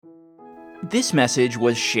This message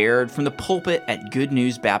was shared from the pulpit at Good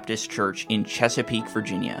News Baptist Church in Chesapeake,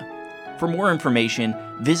 Virginia. For more information,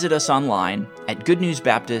 visit us online at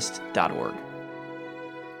goodnewsbaptist.org.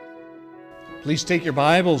 Please take your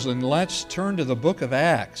Bibles and let's turn to the book of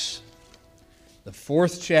Acts, the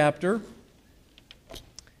 4th chapter,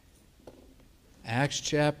 Acts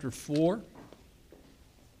chapter 4.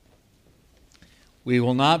 We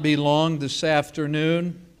will not be long this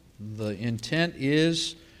afternoon. The intent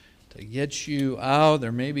is to get you out.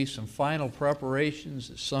 There may be some final preparations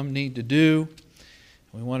that some need to do.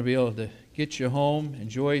 We want to be able to get you home,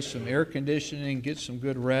 enjoy some air conditioning, get some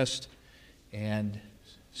good rest, and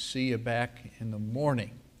see you back in the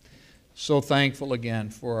morning. So thankful again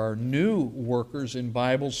for our new workers in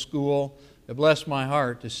Bible school. It blessed my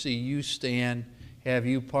heart to see you stand, have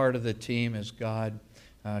you part of the team as God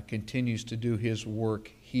continues to do His work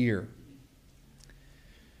here.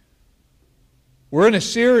 We're in a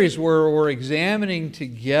series where we're examining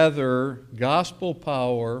together gospel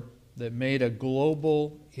power that made a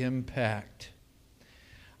global impact.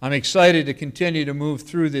 I'm excited to continue to move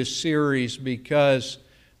through this series because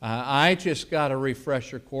I just got a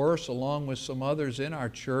refresher course along with some others in our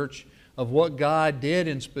church of what God did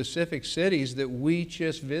in specific cities that we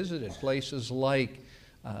just visited, places like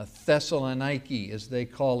Thessaloniki, as they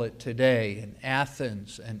call it today, and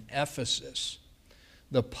Athens and Ephesus.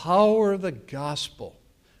 The power of the gospel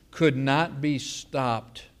could not be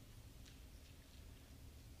stopped.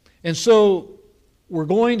 And so we're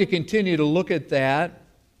going to continue to look at that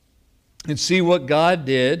and see what God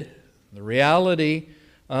did, the reality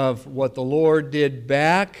of what the Lord did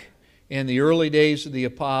back in the early days of the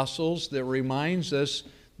apostles that reminds us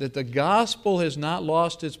that the gospel has not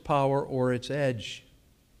lost its power or its edge.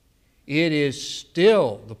 It is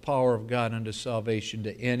still the power of God unto salvation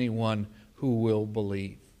to anyone who will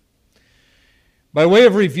believe. By way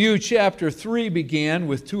of review, chapter 3 began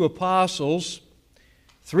with two apostles.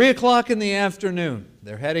 3 o'clock in the afternoon,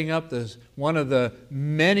 they're heading up one of the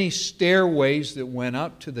many stairways that went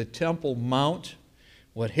up to the Temple Mount,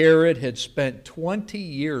 what Herod had spent 20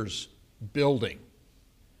 years building,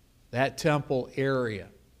 that temple area.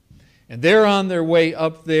 And they're on their way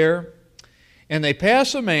up there, and they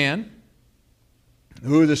pass a man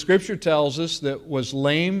who the Scripture tells us that was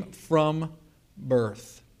lame from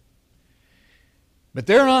birth. But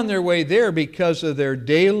they're on their way there because of their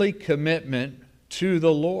daily commitment to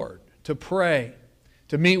the Lord, to pray,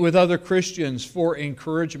 to meet with other Christians for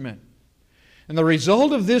encouragement. And the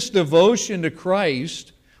result of this devotion to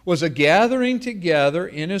Christ was a gathering together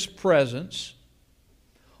in His presence.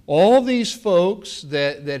 All these folks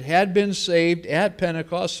that had been saved at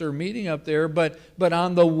Pentecost are meeting up there, but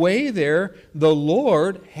on the way there, the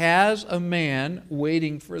Lord has a man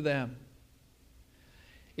waiting for them.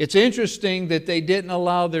 It's interesting that they didn't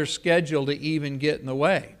allow their schedule to even get in the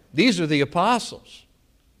way. These are the apostles.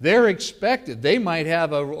 They're expected. They might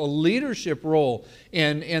have a leadership role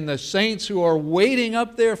in the saints who are waiting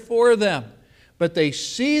up there for them. But they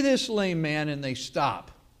see this lame man and they stop.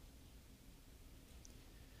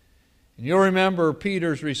 And you'll remember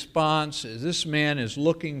Peter's response is this man is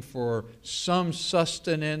looking for some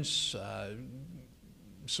sustenance,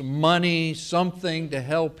 some money, something to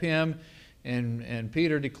help him. And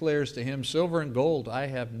Peter declares to him, silver and gold I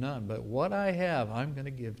have none, but what I have I'm going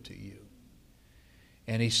to give to you.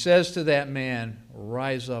 And he says to that man,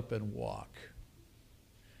 rise up and walk.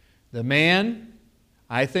 The man,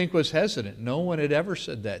 I think, was hesitant. No one had ever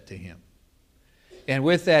said that to him. And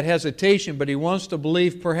with that hesitation, but he wants to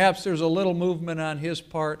believe perhaps there's a little movement on his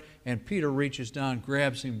part, and Peter reaches down,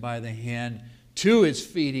 grabs him by the hand. To his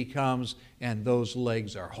feet he comes, and those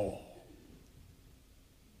legs are whole.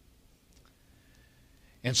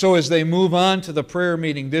 And so as they move on to the prayer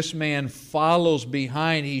meeting, this man follows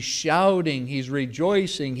behind. He's shouting, he's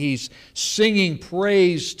rejoicing, he's singing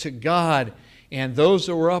praise to God. And those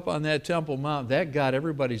that were up on that Temple Mount, that got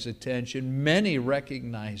everybody's attention. Many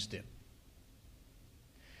recognized him.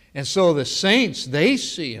 And so the saints, they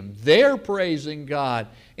see him. They're praising God.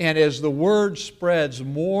 And as the word spreads,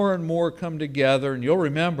 more and more come together. And you'll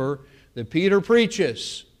remember that Peter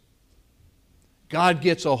preaches. God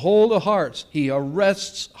gets a hold of hearts. He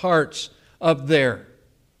arrests hearts up there.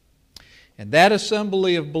 And that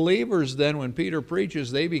assembly of believers then, when Peter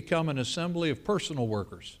preaches, they become an assembly of personal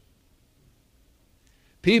workers.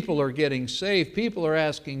 People are getting saved. People are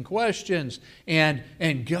asking questions. And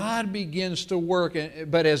God begins to work.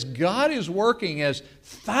 But as God is working, as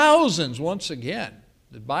thousands, once again,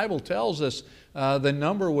 the Bible tells us the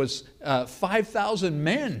number was 5,000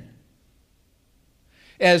 men.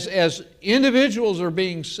 As individuals are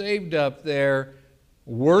being saved up there,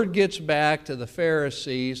 Word gets back to the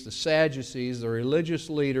Pharisees, the Sadducees, the religious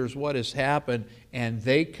leaders, what has happened, and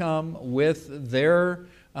they come with their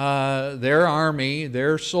army,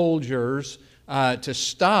 their soldiers, to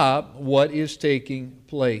stop what is taking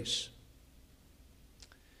place.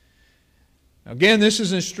 Again, this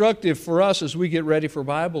is instructive for us as we get ready for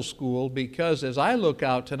Bible school, because as I look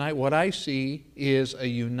out tonight, what I see is a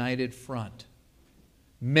united front.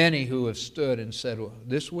 Many who have stood and said, well,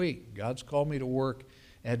 this week, God's called me to work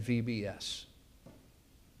at VBS.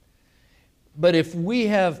 But if we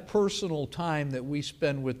have personal time that we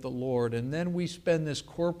spend with the Lord, and then we spend this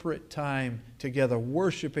corporate time together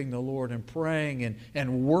worshiping the Lord and praying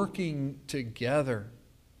and working together,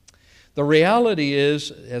 the reality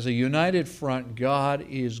is, as a united front, God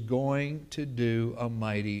is going to do a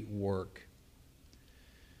mighty work.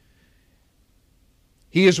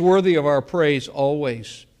 He is worthy of our praise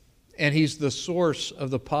always, and He's the source of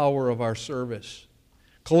the power of our service.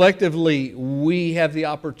 Collectively, we have the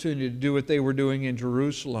opportunity to do what they were doing in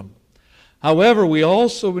Jerusalem. However, we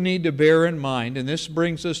also need to bear in mind, and this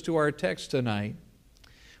brings us to our text tonight,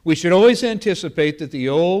 we should always anticipate that the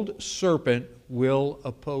old serpent will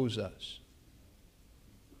oppose us.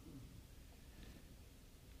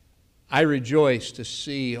 I rejoice to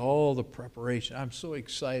see all the preparation. I'm so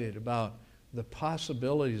excited about the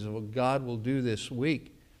possibilities of what God will do this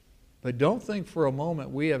week. But don't think for a moment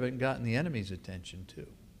we haven't gotten the enemy's attention too.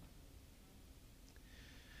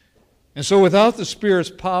 And so without the Spirit's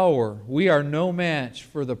power, we are no match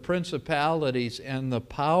for the principalities and the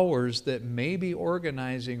powers that may be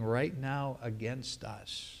organizing right now against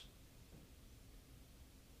us.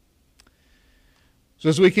 So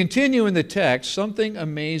as we continue in the text, something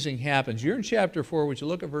amazing happens. You're in chapter 4. Would you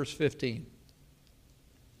look at verse 15?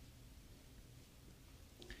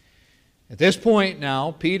 At this point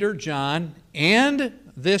now, Peter, John, and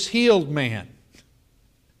this healed man.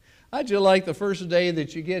 How'd you like the first day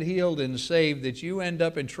that you get healed and saved that you end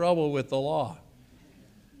up in trouble with the law?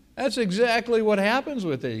 That's exactly what happens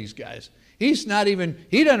with these guys. He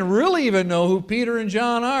doesn't really even know who Peter and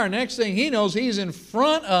John are. Next thing he knows, he's in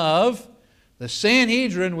front of the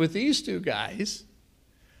Sanhedrin with these two guys.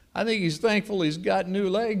 I think he's thankful he's got new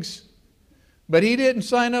legs. But he didn't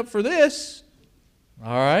sign up for this.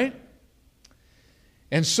 All right?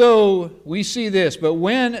 And so we see this, but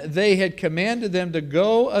when they had commanded them to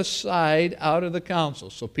go aside out of the council,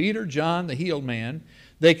 so Peter, John, the healed man,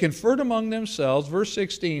 they conferred among themselves, verse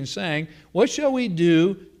 16, saying, what shall we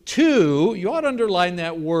do to, you ought to underline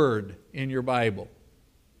that word in your Bible.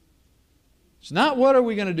 It's not what are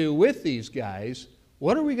we going to do with these guys,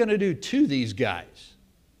 what are we going to do to these guys?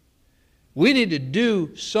 We need to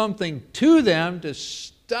do something to them to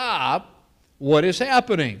stop what is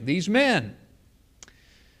happening, these men.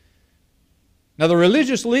 Now, the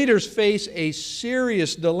religious leaders face a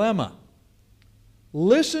serious dilemma.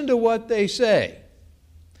 Listen to what they say.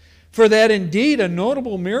 For that indeed a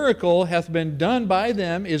notable miracle hath been done by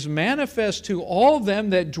them is manifest to all them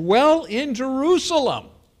that dwell in Jerusalem.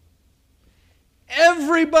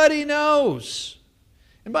 Everybody knows.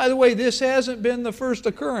 And by the way, this hasn't been the first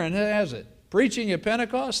occurrence, has it? Preaching at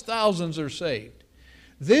Pentecost, thousands are saved.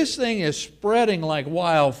 This thing is spreading like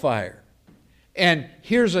wildfire. And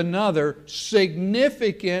here's another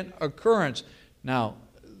significant occurrence. Now,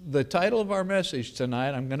 the title of our message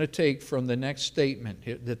tonight I'm going to take from the next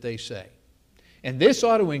statement that they say. And this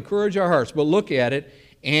ought to encourage our hearts, but look at it.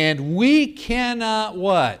 And we cannot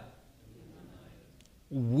what?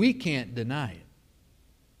 We can't deny it.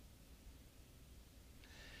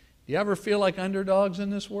 Do you ever feel like underdogs in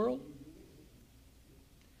this world?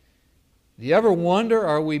 Do you ever wonder,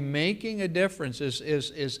 are we making a difference?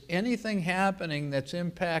 Is anything happening that's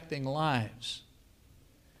impacting lives?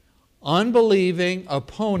 Unbelieving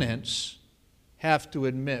opponents have to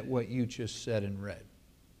admit what you just said and read.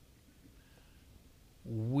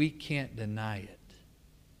 We can't deny it.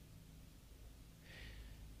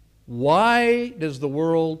 Why does the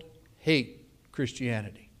world hate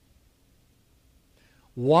Christianity?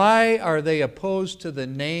 Why are they opposed to the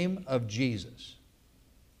name of Jesus?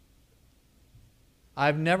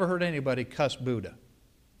 I've never heard anybody cuss Buddha,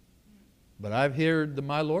 but I've heard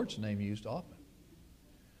my Lord's name used often.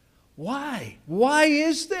 Why? Why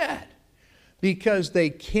is that? Because they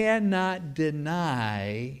cannot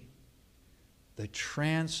deny the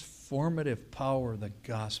transformative power of the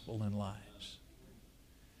gospel in lives.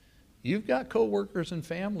 You've got co-workers and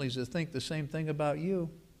families that think the same thing about you.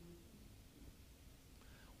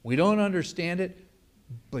 We don't understand it,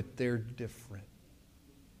 but they're different.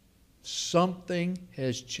 Something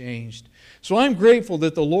has changed. So I'm grateful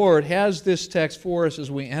that the Lord has this text for us as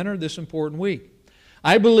we enter this important week.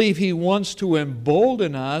 I believe He wants to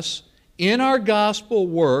embolden us in our gospel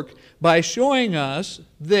work by showing us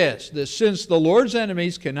this, that since the Lord's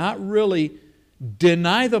enemies cannot really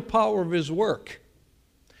deny the power of His work,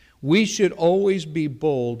 we should always be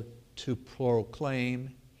bold to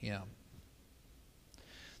proclaim Him.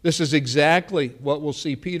 This is exactly what we'll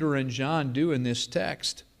see Peter and John do in this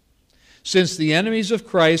text. Since the enemies of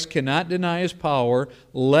Christ cannot deny His power,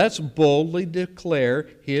 let's boldly declare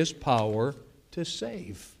His power to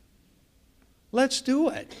save. Let's do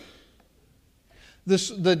it.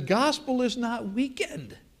 The gospel is not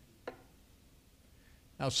weakened.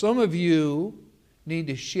 Now, some of you need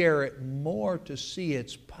to share it more to see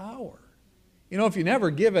its power. You know, if you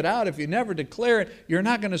never give it out, if you never declare it, you're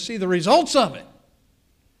not going to see the results of it.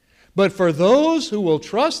 But for those who will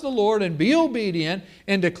trust the Lord and be obedient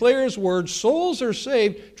and declare His word, souls are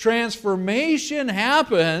saved, transformation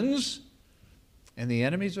happens, and the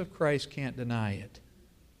enemies of Christ can't deny it.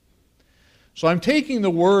 So I'm taking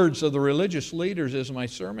the words of the religious leaders as my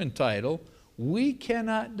sermon title. We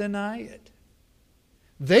cannot deny it.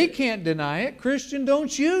 They can't deny it. Christian,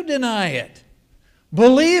 don't you deny it.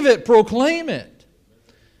 Believe it, proclaim it.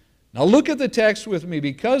 Now look at the text with me.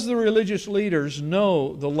 Because the religious leaders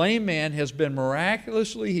know the lame man has been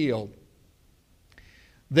miraculously healed,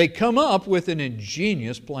 they come up with an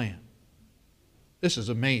ingenious plan. This is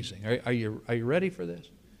amazing. Are you ready for this?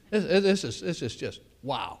 This is just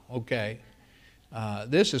wow, okay.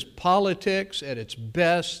 This is politics at its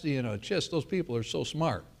best. You know, just those people are so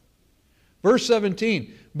smart. Verse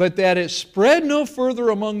 17, but that it spread no further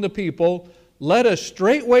among the people, let us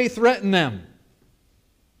straightway threaten them.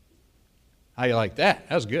 How you like that?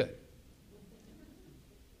 That's good.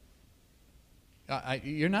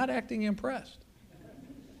 You're not acting impressed.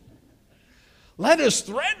 Let us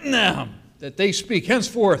threaten them that they speak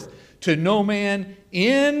henceforth to no man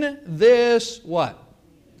in this what?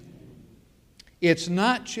 It's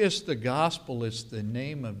not just the gospel, it's the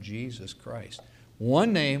name of Jesus Christ.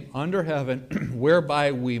 One name under heaven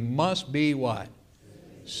whereby we must be what?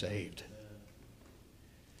 Saved.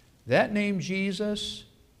 That name Jesus,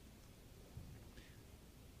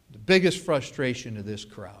 the biggest frustration of this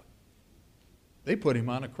crowd. They put Him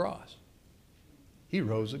on a cross. He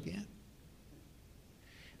rose again.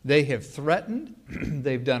 They have threatened,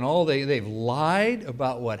 they've done all, they've lied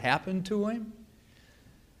about what happened to Him.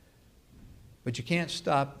 But you can't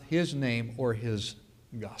stop His name or His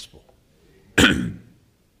gospel.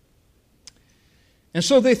 And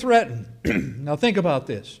so they threaten. Now think about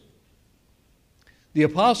this. The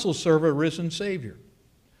apostles serve a risen Savior.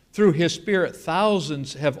 Through His Spirit,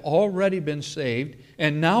 thousands have already been saved,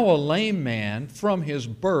 and now a lame man from his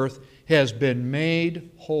birth has been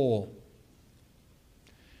made whole.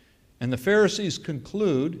 And the Pharisees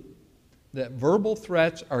conclude that verbal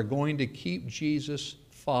threats are going to keep Jesus'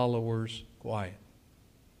 followers quiet.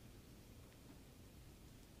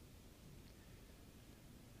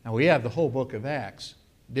 Now we have the whole book of Acts.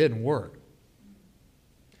 It didn't work.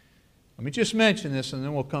 Let me just mention this and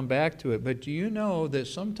then we'll come back to it. But do you know that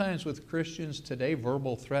sometimes with Christians today,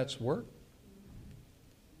 verbal threats work?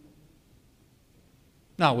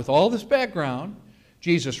 Now, with all this background,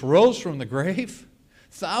 Jesus rose from the grave.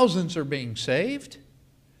 Thousands are being saved.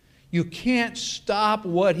 You can't stop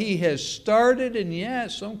what He has started. And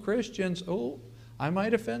yet, some Christians, I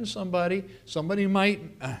might offend somebody. Somebody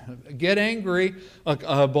might get angry.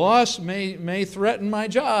 A boss may threaten my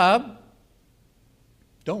job.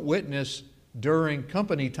 Don't witness during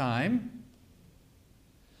company time.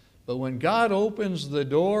 But when God opens the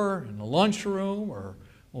door in the lunchroom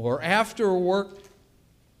or after work,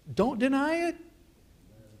 don't deny it.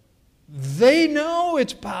 They know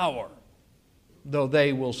its power, though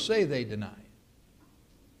they will say they deny it.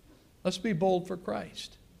 Let's be bold for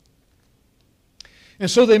Christ.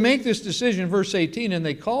 And so they make this decision, verse 18, and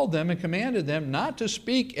they called them and commanded them not to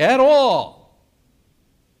speak at all,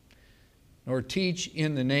 nor teach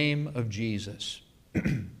in the name of Jesus.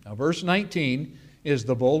 Now, verse 19 is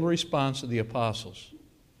the bold response of the apostles.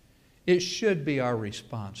 It should be our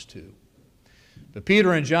response too. But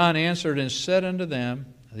Peter and John answered and said unto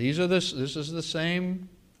them, this is the same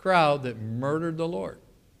crowd that murdered the Lord.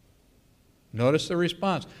 Notice the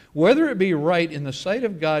response. Whether it be right in the sight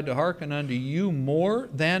of God to hearken unto you more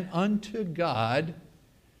than unto God,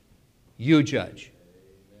 you judge.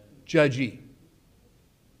 Judge ye.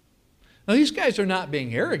 Now these guys are not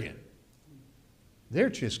being arrogant. They're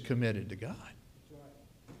just committed to God.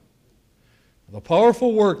 The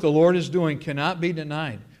powerful work the Lord is doing cannot be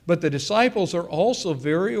denied. But the disciples are also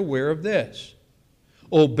very aware of this.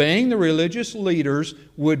 Obeying the religious leaders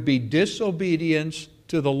would be disobedience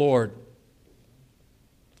to the Lord.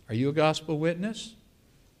 Are you a gospel witness?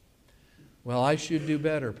 Well, I should do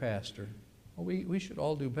better, Pastor. Well, we should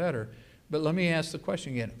all do better. But let me ask the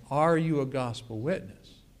question again. Are you a gospel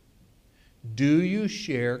witness? Do you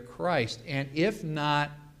share Christ? And if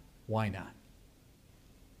not, why not?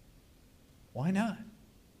 Why not?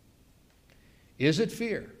 Is it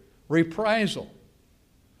fear? Reprisal?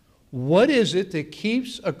 What is it that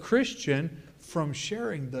keeps a Christian from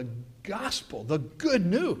sharing the gospel, the good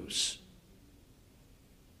news?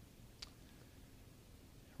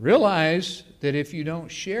 Realize that if you don't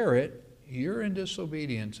share it, you're in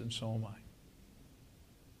disobedience, and so am I.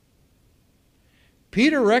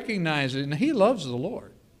 Peter recognizes, and he loves the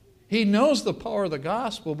Lord. He knows the power of the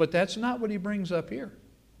gospel, but that's not what he brings up here.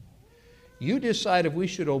 You decide if we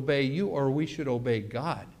should obey you or we should obey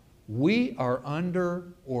God. We are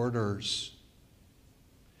under orders.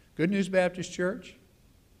 Good News Baptist Church,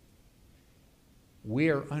 we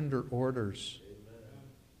are under orders.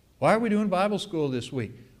 Why are we doing Bible school this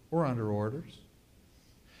week? We're under orders.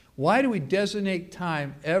 Why do we designate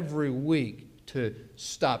time every week to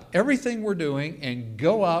stop everything we're doing and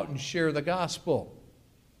go out and share the gospel?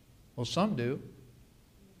 Well, some do.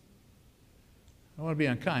 I want to be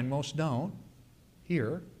unkind. Most don't.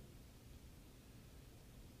 Here.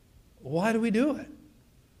 Why do we do it?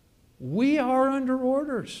 We are under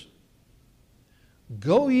orders.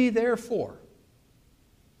 Go ye therefore.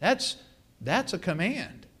 That's a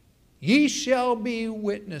command. Ye shall be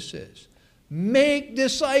witnesses. Make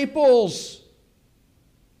disciples.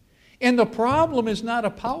 And the problem is not a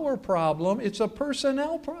power problem, it's a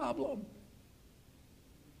personnel problem.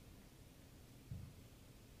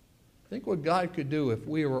 Think what God could do if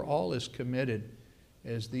we were all as committed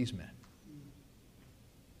as these men.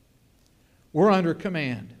 We're under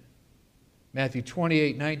command. Matthew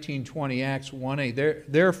 28, 19, 20, Acts 1,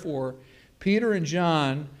 8. Therefore, Peter and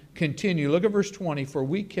John continue. Look at verse 20. For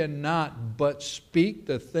we cannot but speak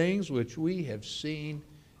the things which we have seen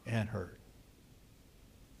and heard.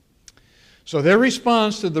 So their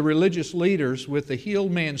response to the religious leaders with the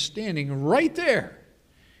healed man standing right there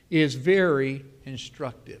is very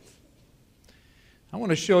instructive. I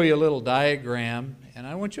want to show you a little diagram, and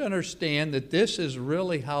I want you to understand that this is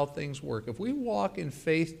really how things work. If we walk in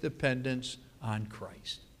faith dependence on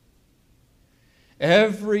Christ,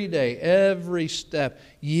 every day, every step,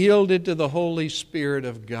 yielded to the Holy Spirit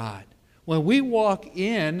of God. When we walk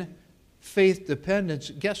in faith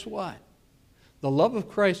dependence, guess what? The love of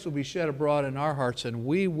Christ will be shed abroad in our hearts, and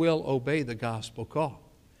we will obey the gospel call.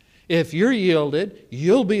 If you're yielded,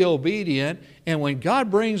 you'll be obedient, and when God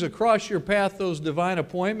brings across your path those divine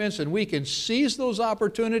appointments, and we can seize those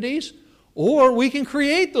opportunities, or we can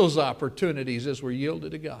create those opportunities as we're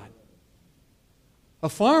yielded to God. A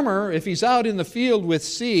farmer, if he's out in the field with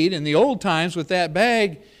seed, in the old times with that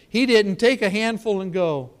bag, he didn't take a handful and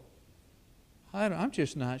go, I'm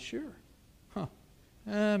just not sure.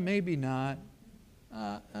 Maybe not.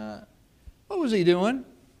 What was he doing?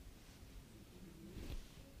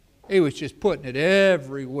 He was just putting it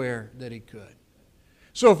everywhere that he could.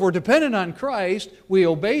 So if we're dependent on Christ, we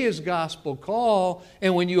obey His gospel call,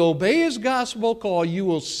 and when you obey His gospel call, you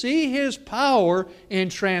will see His power in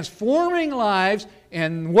transforming lives,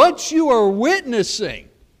 and what you are witnessing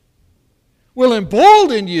will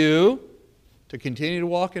embolden you to continue to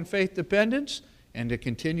walk in faith dependence and to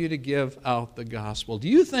continue to give out the gospel. Do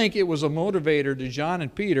you think it was a motivator to John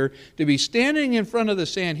and Peter to be standing in front of the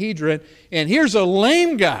Sanhedrin, and here's a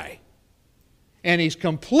lame guy, and he's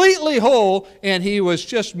completely whole, and he was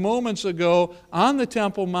just moments ago on the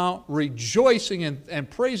Temple Mount rejoicing and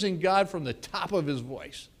praising God from the top of his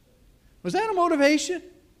voice? Was that a motivation?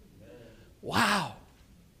 Wow.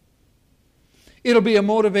 It'll be a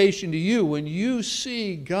motivation to you when you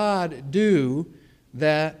see God do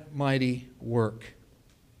that mighty work.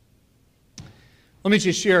 Let me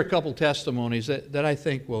just share a couple testimonies that I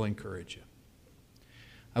think will encourage you.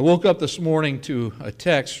 I woke up this morning to a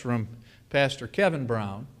text from Pastor Kevin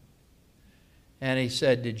Brown, and he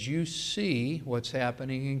said, "Did you see what's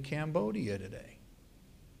happening in Cambodia today?"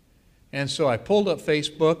 And so I pulled up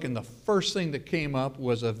Facebook, and the first thing that came up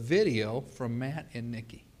was a video from Matt and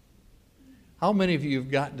Nikki. How many of you have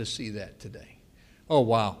gotten to see that today? Oh,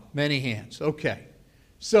 wow. Many hands. Okay.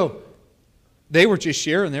 So they were just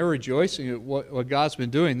sharing, they were rejoicing at what God's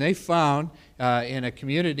been doing. They found in a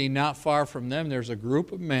community not far from them, there's a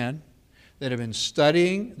group of men that have been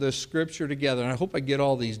studying the Scripture together. And I hope I get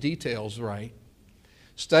all these details right.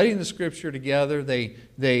 Studying the Scripture together,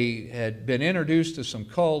 they had been introduced to some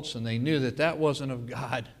cults, and they knew that that wasn't of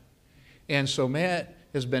God. And so Matt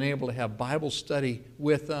has been able to have Bible study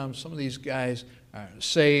with them. Some of these guys are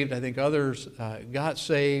saved. I think others got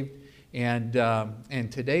saved.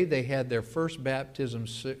 And today they had their first baptism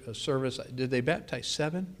service. Did they baptize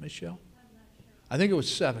 7, Michelle? I think it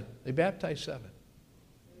was 7. They baptized 7.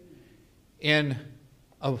 In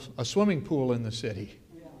a swimming pool in the city.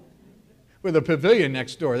 With a pavilion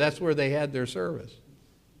next door. That's where they had their service.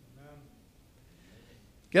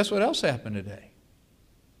 Guess what else happened today?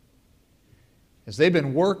 As they've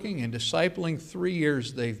been working and discipling 3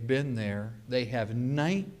 years they've been there, they have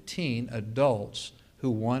 19 adults who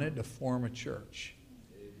wanted to form a church.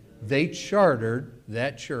 They chartered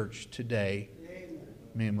that church today,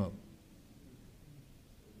 Mimu.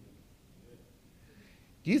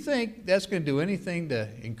 Do you think that's going to do anything to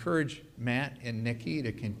encourage Matt and Nikki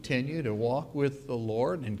to continue to walk with the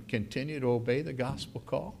Lord and continue to obey the gospel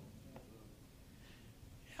call?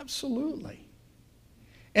 Absolutely.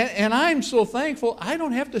 And I'm so thankful I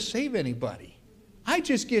don't have to save anybody. I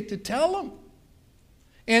just get to tell them.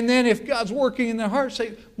 And then if God's working in their heart,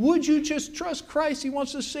 say, would you just trust Christ? He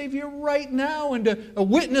wants to save you right now and to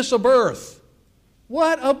witness a birth.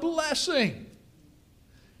 What a blessing.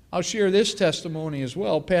 I'll share this testimony as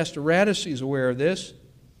well. Pastor Radice is aware of this.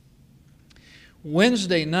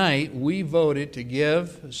 Wednesday night, we voted to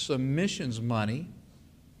give some missions money.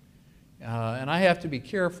 And I have to be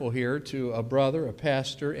careful here to a brother, a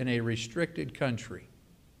pastor in a restricted country.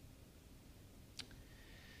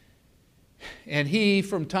 And he,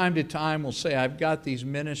 from time to time, will say, I've got these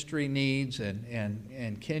ministry needs,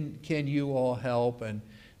 and can you all help? And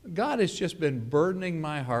God has just been burdening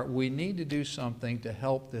my heart. We need to do something to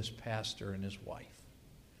help this pastor and his wife.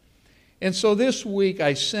 And so this week,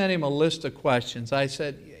 I sent him a list of questions. I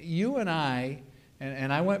said, you and I,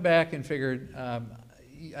 and I went back and figured,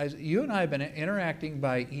 you and I have been interacting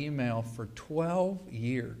by email for 12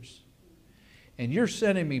 years. And you're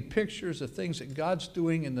sending me pictures of things that God's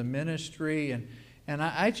doing in the ministry. And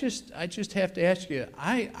I just have to ask you,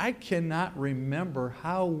 I cannot remember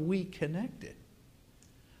how we connected.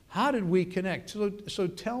 How did we connect? So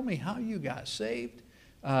tell me how you got saved.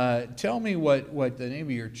 Tell me what the name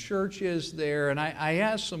of your church is there. And I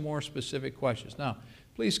asked some more specific questions. Now,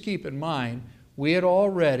 please keep in mind, we had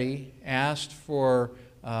already asked for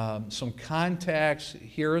some contacts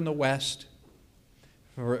here in the West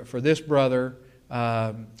for this brother.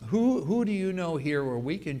 Who do you know here where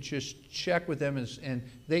we can just check with them and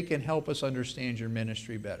they can help us understand your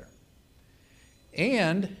ministry better?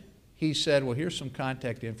 And he said, well, here's some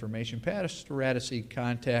contact information. Pastor Radice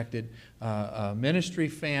contacted a ministry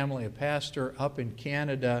family, a pastor up in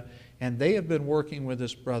Canada, and they have been working with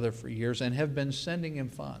this brother for years and have been sending him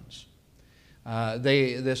funds.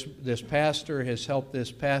 This pastor has helped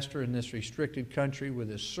this pastor in this restricted country with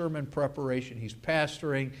his sermon preparation. He's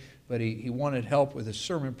pastoring, but he wanted help with his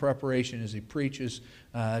sermon preparation as he preaches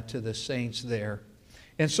to the saints there.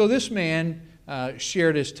 And so this man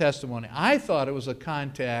shared his testimony. I thought it was a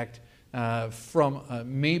contact from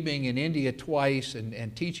me being in India twice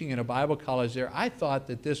and teaching in a Bible college there. I thought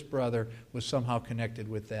that this brother was somehow connected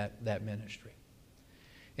with that ministry.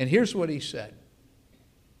 And here's what he said.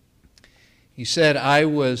 He said, I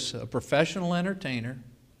was a professional entertainer,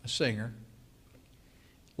 a singer,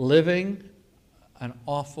 living an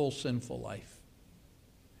awful, sinful life.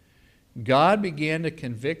 God began to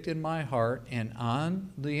convict in my heart, and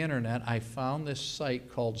on the internet I found this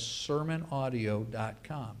site called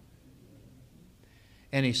sermonaudio.com.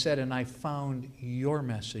 And he said, and I found your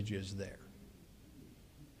messages there.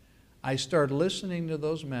 I started listening to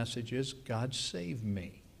those messages. God saved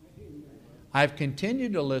me. I've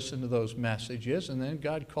continued to listen to those messages, and then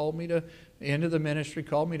God called me into the ministry,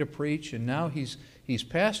 called me to preach, and now he's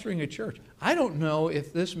pastoring a church. I don't know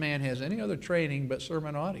if this man has any other training but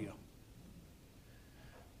sermon audio.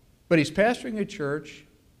 But he's pastoring a church.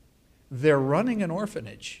 They're running an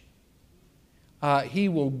orphanage. He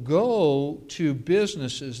will go to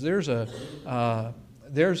businesses. There's a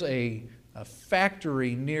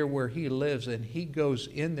factory near where he lives, and he goes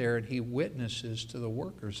in there and he witnesses to the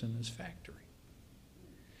workers in this factory.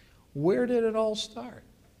 Where did it all start?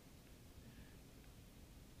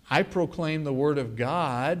 I proclaimed the Word of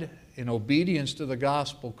God in obedience to the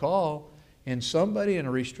gospel call, and somebody in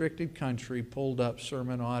a restricted country pulled up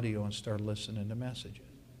sermon audio and started listening to messages.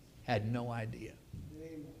 Had no idea.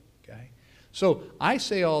 Okay? So I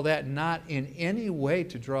say all that not in any way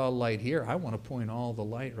to draw light here. I want to point all the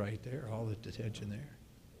light right there, all the attention there.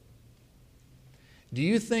 Do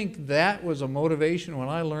you think that was a motivation when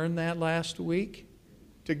I learned that last week?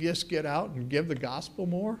 To just get out and give the gospel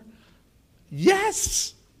more?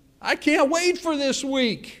 Yes! I can't wait for this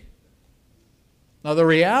week. Now the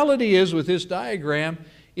reality is with this diagram,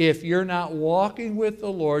 if you're not walking with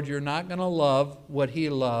the Lord, you're not going to love what He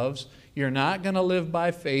loves. You're not going to live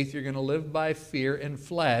by faith. You're going to live by fear and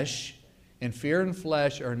flesh. And fear and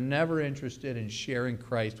flesh are never interested in sharing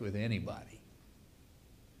Christ with anybody.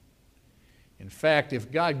 In fact,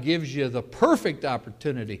 if God gives you the perfect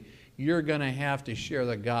opportunity, you're going to have to share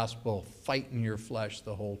the gospel fighting your flesh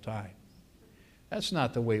the whole time. That's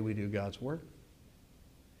not the way we do God's work.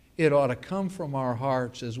 It ought to come from our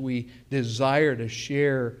hearts as we desire to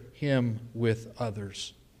share Him with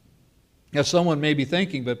others. Now, someone may be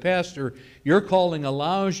thinking, but Pastor, your calling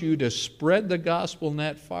allows you to spread the gospel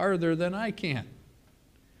net farther than I can.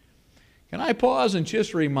 Can I pause and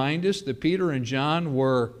just remind us that Peter and John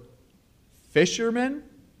were fishermen?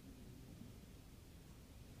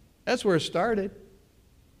 That's where it started.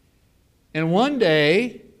 And one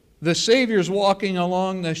day, the Savior's walking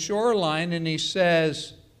along the shoreline and He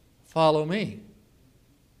says, "Follow me."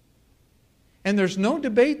 And there's no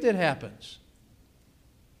debate that happens.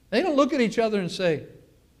 They don't look at each other and say,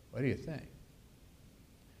 "What do you think?"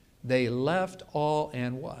 They left all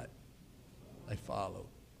and what? They followed.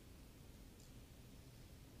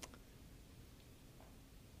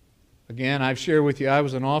 Again, I've shared with you, I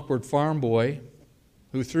was an awkward farm boy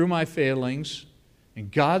who, through my failings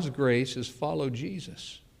and God's grace, has followed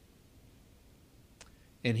Jesus.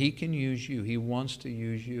 And He can use you. He wants to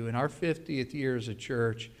use you. In our 50th year as a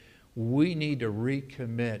church, we need to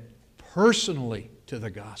recommit personally to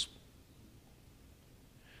the gospel.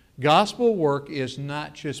 Gospel work is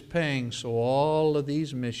not just paying so all of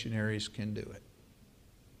these missionaries can do it.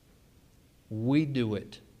 We do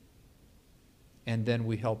it, and then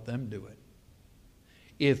we help them do it.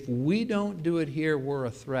 If we don't do it here, we're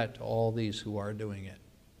a threat to all these who are doing it.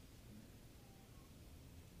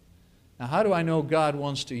 Now, how do I know God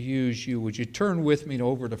wants to use you? Would you turn with me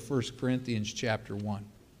over to 1 Corinthians chapter 1?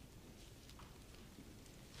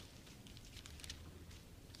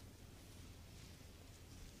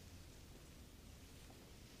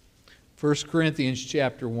 1 Corinthians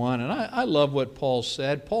chapter 1, and I love what Paul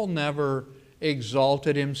said. Paul never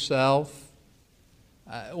exalted himself.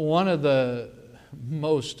 One of the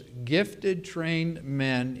most gifted, trained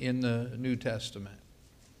men in the New Testament.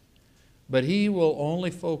 But he will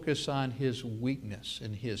only focus on his weakness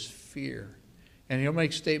and his fear. And he'll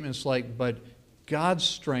make statements like, "But God's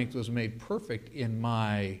strength was made perfect in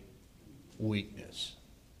my weakness."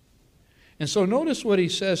 And so notice what he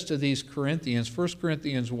says to these Corinthians, 1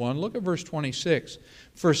 Corinthians 1, look at verse 26.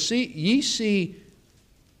 "For ye see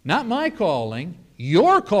not my calling,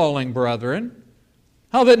 your calling, brethren,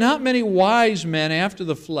 how that not many wise men after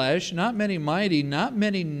the flesh, not many mighty, not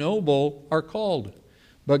many noble are called.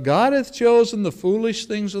 But God hath chosen the foolish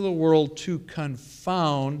things of the world to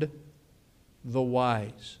confound the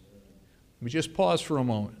wise." Let me just pause for a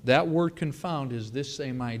moment. That word confound is this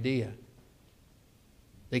same idea.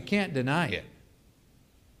 They can't deny it.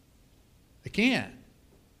 They can't.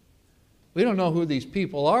 We don't know who these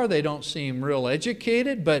people are. They don't seem real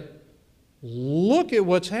educated, but look at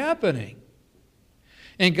what's happening.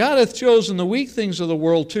 "And God hath chosen the weak things of the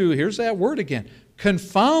world too." Here's that word again.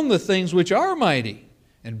 "Confound the things which are mighty,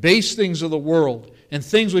 and base things of the world, and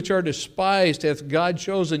things which are despised hath God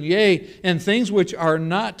chosen, yea, and things which are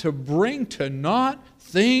not, to bring to naught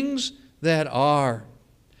things that are,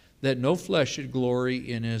 that no flesh should glory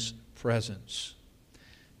in His presence."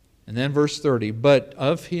 And then verse 30, "But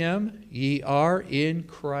of Him ye are in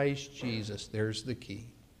Christ Jesus." There's the key.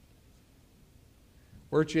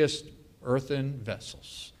 We're just earthen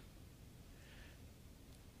vessels.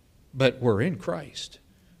 But we're in Christ,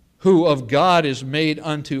 who of God is made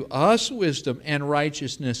unto us wisdom and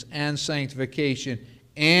righteousness and sanctification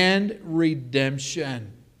and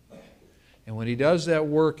redemption. And when He does that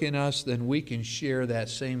work in us, then we can share that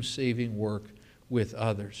same saving work with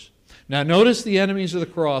others. Now notice the enemies of the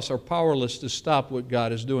cross are powerless to stop what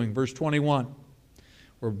God is doing. Verse 21.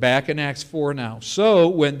 We're back in Acts 4 now. "So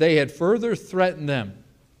when they had further threatened them,"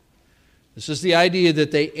 this is the idea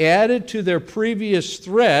that they added to their previous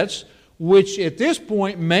threats, which at this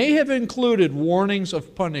point may have included warnings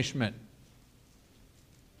of punishment.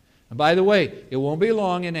 And by the way, it won't be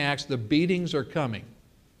long in Acts, the beatings are coming.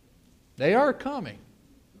 They are coming.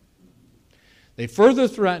 They further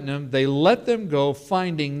threatened them. They let them go,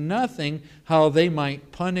 finding nothing how they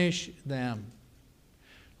might punish them.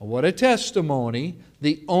 What a testimony.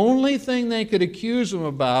 The only thing they could accuse them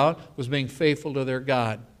about was being faithful to their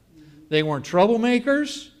God. They weren't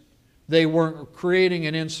troublemakers. They weren't creating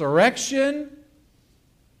an insurrection.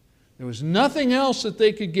 There was nothing else that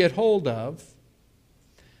they could get hold of.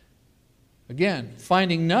 Again,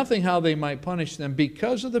 finding nothing how they might punish them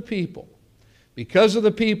because of the people. Because of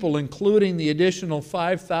the people, including the additional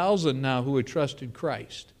 5,000 now who had trusted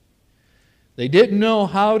Christ. They didn't know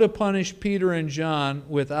how to punish Peter and John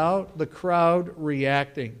without the crowd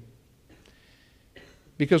reacting.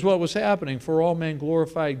 Because what was happening? For all men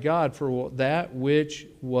glorified God for that which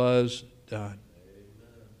was done.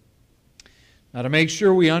 Now, to make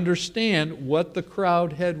sure we understand what the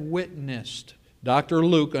crowd had witnessed, Dr.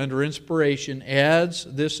 Luke, under inspiration, adds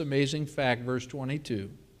this amazing fact, verse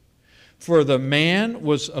 22. For the man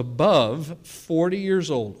was above 40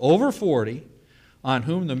 years old, over 40, on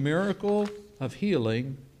whom the miracle of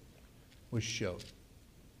healing was showed.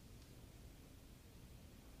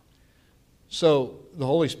 So the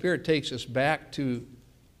Holy Spirit takes us back to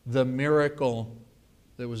the miracle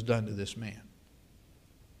that was done to this man.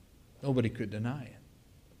 Nobody could deny it.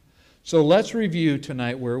 So let's review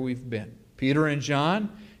tonight where we've been. Peter and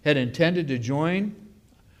John had intended to join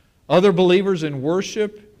other believers in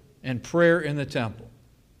worship and prayer in the temple.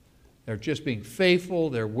 They're just being faithful.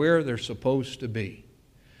 They're where they're supposed to be.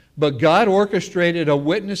 But God orchestrated a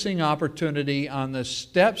witnessing opportunity on the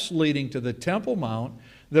steps leading to the Temple Mount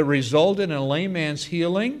that resulted in a lame man's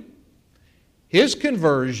healing, his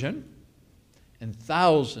conversion, and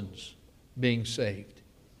thousands being saved.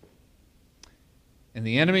 And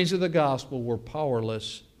the enemies of the gospel were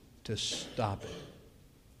powerless to stop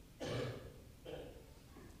it.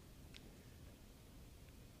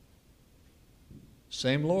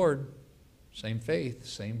 Same Lord, same faith,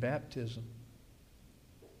 same baptism.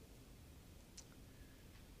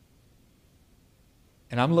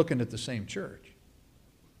 And I'm looking at the same church.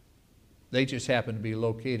 They just happen to be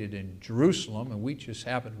located in Jerusalem, and we just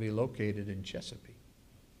happen to be located in Chesapeake.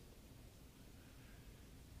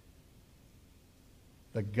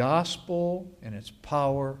 The gospel and its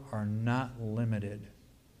power are not limited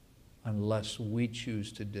unless we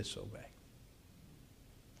choose to disobey.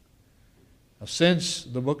 Now, since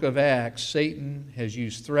the book of Acts, Satan has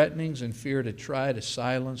used threatenings and fear to try to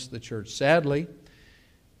silence the church. Sadly,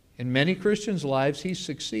 in many Christians' lives, he's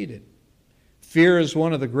succeeded. Fear is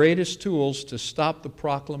one of the greatest tools to stop the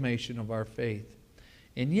proclamation of our faith.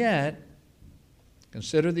 And yet,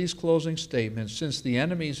 consider these closing statements. Since the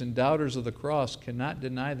enemies and doubters of the cross cannot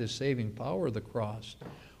deny the saving power of the cross,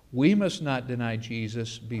 we must not deny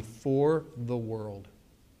Jesus before the world.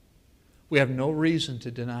 We have no reason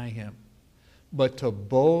to deny him, but to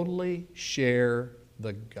boldly share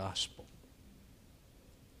the gospel.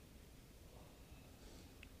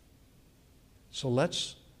 So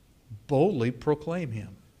let's boldly proclaim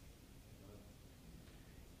him.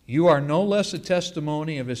 You are no less a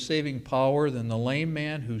testimony of his saving power than the lame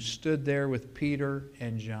man who stood there with Peter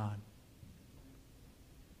and John.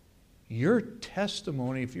 Your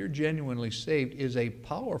testimony, if you're genuinely saved, is a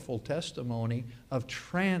powerful testimony of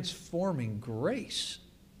transforming grace.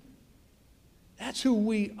 That's who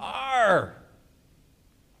we are.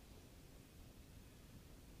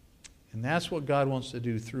 And that's what God wants to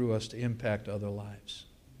do through us to impact other lives.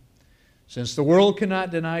 Since the world cannot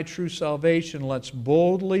deny true salvation, let's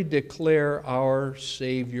boldly declare our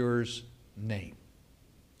Savior's name.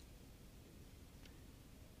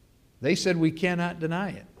 They said we cannot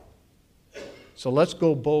deny it. So let's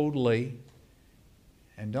go boldly,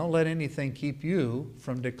 and don't let anything keep you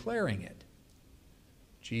from declaring it.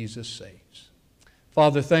 Jesus saves.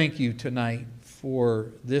 Father, thank you tonight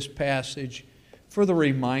for this passage, for the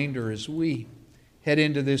reminder as we head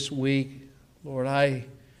into this week. Lord, I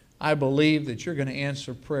believe that you're going to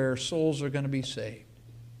answer prayer. Souls are going to be saved.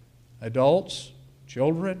 Adults,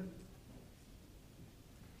 children.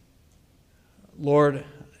 Lord,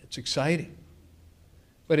 it's exciting.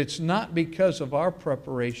 But it's not because of our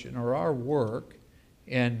preparation or our work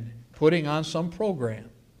and putting on some program.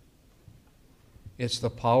 It's the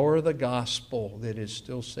power of the gospel that is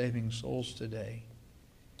still saving souls today,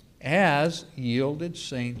 as yielded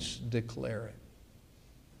saints declare it.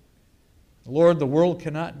 Lord, the world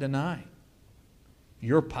cannot deny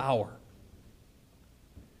your power.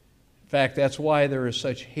 In fact, that's why there is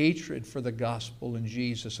such hatred for the gospel in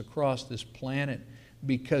Jesus across this planet,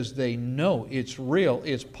 because they know it's real,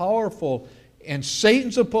 it's powerful, and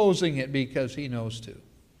Satan's opposing it because he knows too.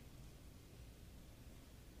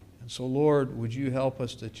 And so, Lord, would you help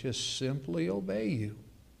us to just simply obey you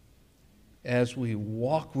as we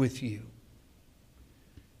walk with you.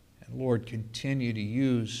 And Lord, continue to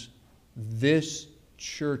use this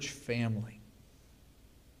church family.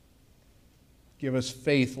 Give us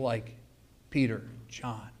faith like Peter,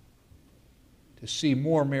 John, to see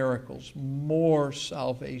more miracles, more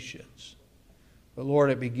salvations. But Lord,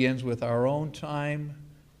 it begins with our own time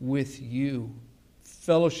with you,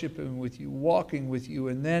 fellowshipping with you, walking with you,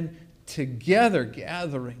 and then together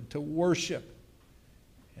gathering to worship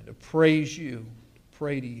and to praise you, to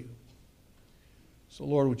pray to you. So,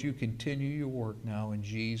 Lord, would you continue your work now in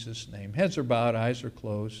Jesus' name? Heads are bowed, eyes are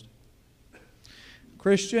closed.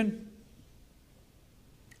 Christian,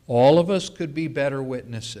 all of us could be better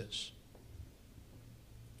witnesses.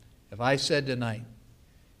 If I said tonight,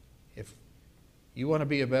 if you want to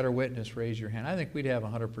be a better witness, raise your hand. I think we'd have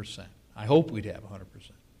 100%. I hope we'd have 100%.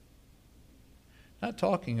 Not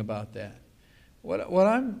talking about that. What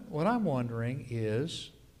I'm wondering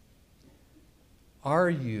is, are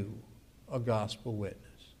you a gospel witness?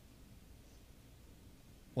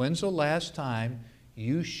 When's the last time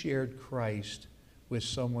you shared Christ with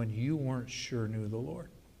someone you weren't sure knew the Lord?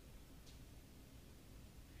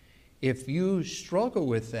 If you struggle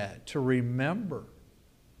with that, to remember,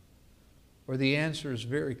 or the answer is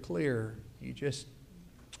very clear, it's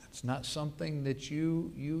not something that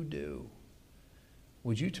you do.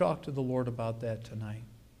 Would you talk to the Lord about that tonight?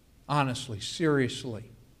 Honestly, seriously.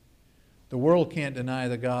 The world can't deny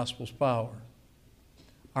the gospel's power.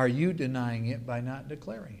 Are you denying it by not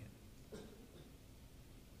declaring it?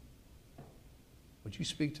 Would you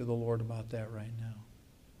speak to the Lord about that right now?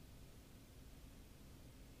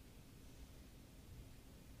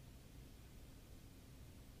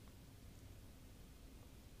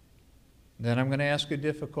 Then I'm going to ask a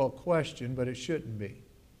difficult question, but it shouldn't be.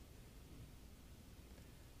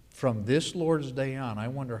 From this Lord's Day on, I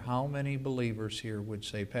wonder how many believers here would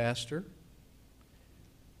say, Pastor,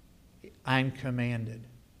 I'm commanded.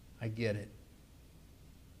 I get it.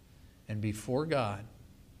 And before God,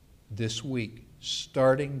 this week,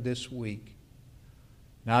 starting this week,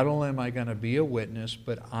 not only am I going to be a witness,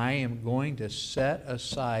 but I am going to set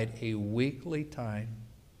aside a weekly time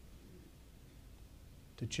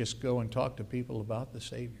to just go and talk to people about the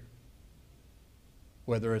Savior.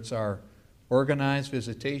 Whether it's our organized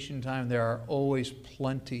visitation time, there are always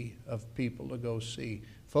plenty of people to go see.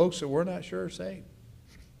 Folks that we're not sure are saved.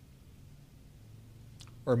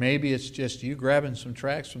 Or maybe it's just you grabbing some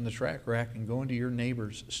tracts from the tract rack and going to your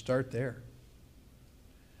neighbors. Start there.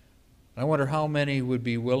 I wonder how many would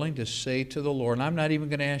be willing to say to the Lord, and I'm not even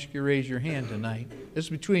going to ask you to raise your hand tonight. This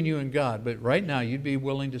is between you and God, but right now you'd be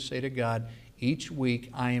willing to say to God, each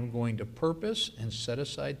week I am going to purpose and set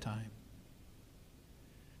aside time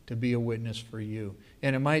to be a witness for you.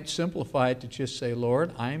 And it might simplify it to just say,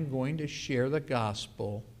 Lord, I'm going to share the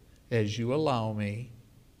gospel as you allow me.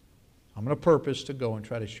 I'm going to purpose to go and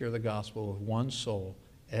try to share the gospel with one soul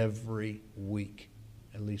every week,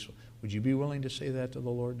 at least. Would you be willing to say that to the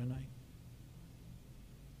Lord tonight?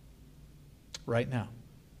 Right now.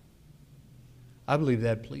 I believe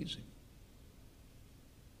that pleasing.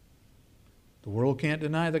 The world can't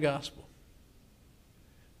deny the gospel.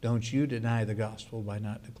 Don't you deny the gospel by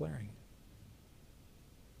not declaring it.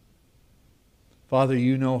 Father,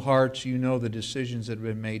 you know hearts, you know the decisions that have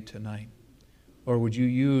been made tonight. Or would you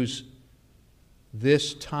use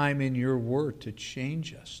this time in your word to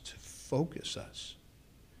change us, to focus us?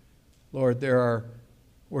 Lord,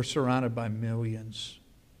 we're surrounded by millions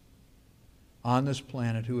on this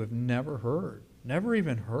planet who have never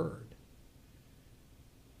even heard.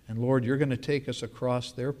 And Lord, you're going to take us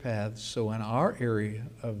across their paths so in our area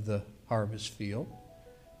of the harvest field,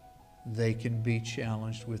 they can be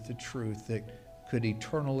challenged with the truth that could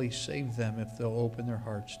eternally save them if they'll open their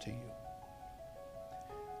hearts to you.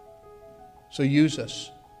 So use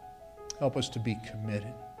us. Help us to be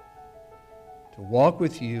committed, to walk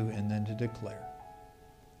with you and then to declare.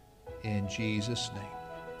 In Jesus' name,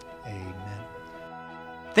 amen.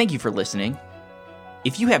 Thank you for listening.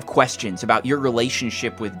 If you have questions about your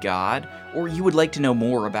relationship with God, or you would like to know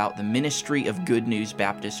more about the ministry of Good News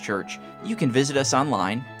Baptist Church, you can visit us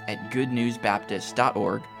online at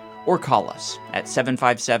goodnewsbaptist.org or call us at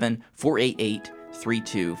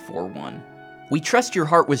 757-488-3241. We trust your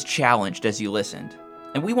heart was challenged as you listened,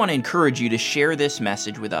 and we want to encourage you to share this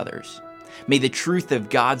message with others. May the truth of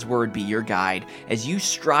God's Word be your guide as you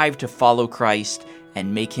strive to follow Christ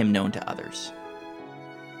and make Him known to others.